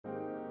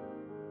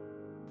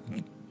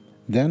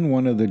Then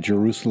one of the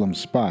Jerusalem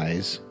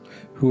spies,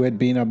 who had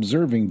been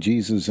observing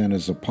Jesus and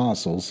his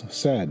apostles,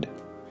 said,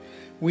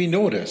 "We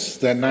notice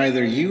that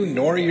neither you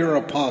nor your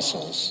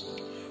apostles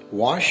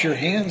wash your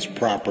hands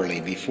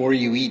properly before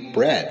you eat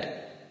bread.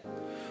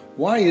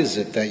 Why is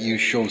it that you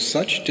show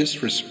such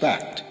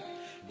disrespect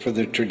for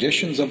the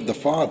traditions of the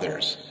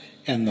fathers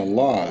and the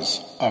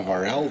laws of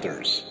our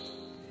elders?"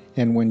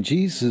 And when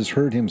Jesus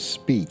heard him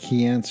speak,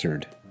 he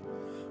answered,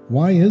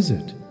 "Why is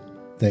it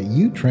that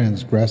you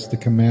transgress the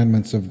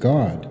commandments of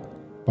God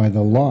by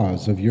the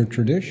laws of your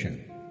tradition?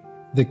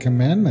 The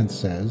commandment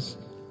says,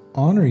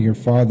 'Honor your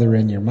father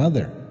and your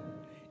mother,'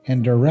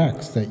 and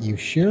directs that you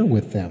share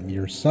with them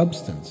your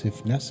substance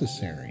if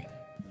necessary.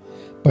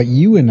 But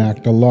you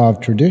enact a law of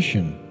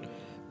tradition,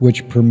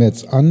 which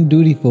permits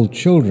undutiful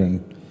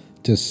children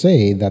to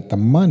say that the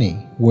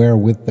money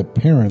wherewith the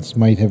parents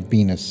might have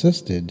been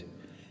assisted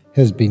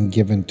has been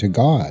given to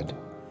God.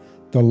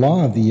 The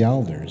law of the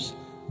elders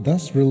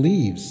thus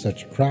relieves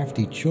such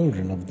crafty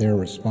children of their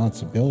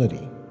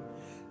responsibility,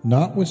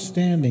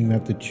 notwithstanding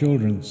that the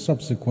children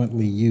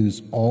subsequently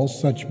use all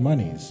such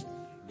monies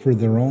for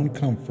their own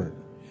comfort.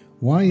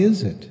 Why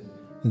is it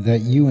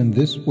that you in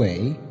this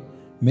way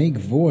make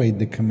void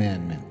the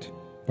commandment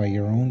by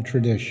your own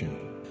tradition?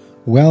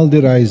 Well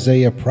did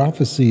Isaiah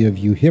prophesy of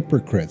you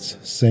hypocrites,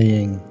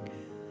 saying,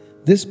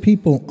 'This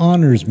people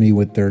honors me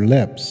with their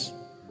lips,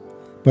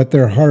 but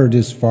their heart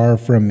is far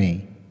from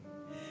me.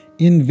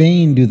 In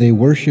vain do they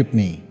worship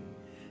me,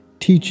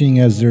 teaching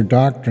as their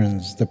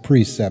doctrines the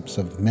precepts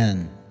of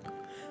men.'"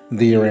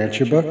 The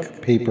Urantia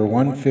Book, paper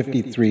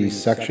 153,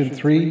 section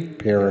 3,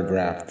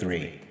 paragraph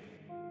 3.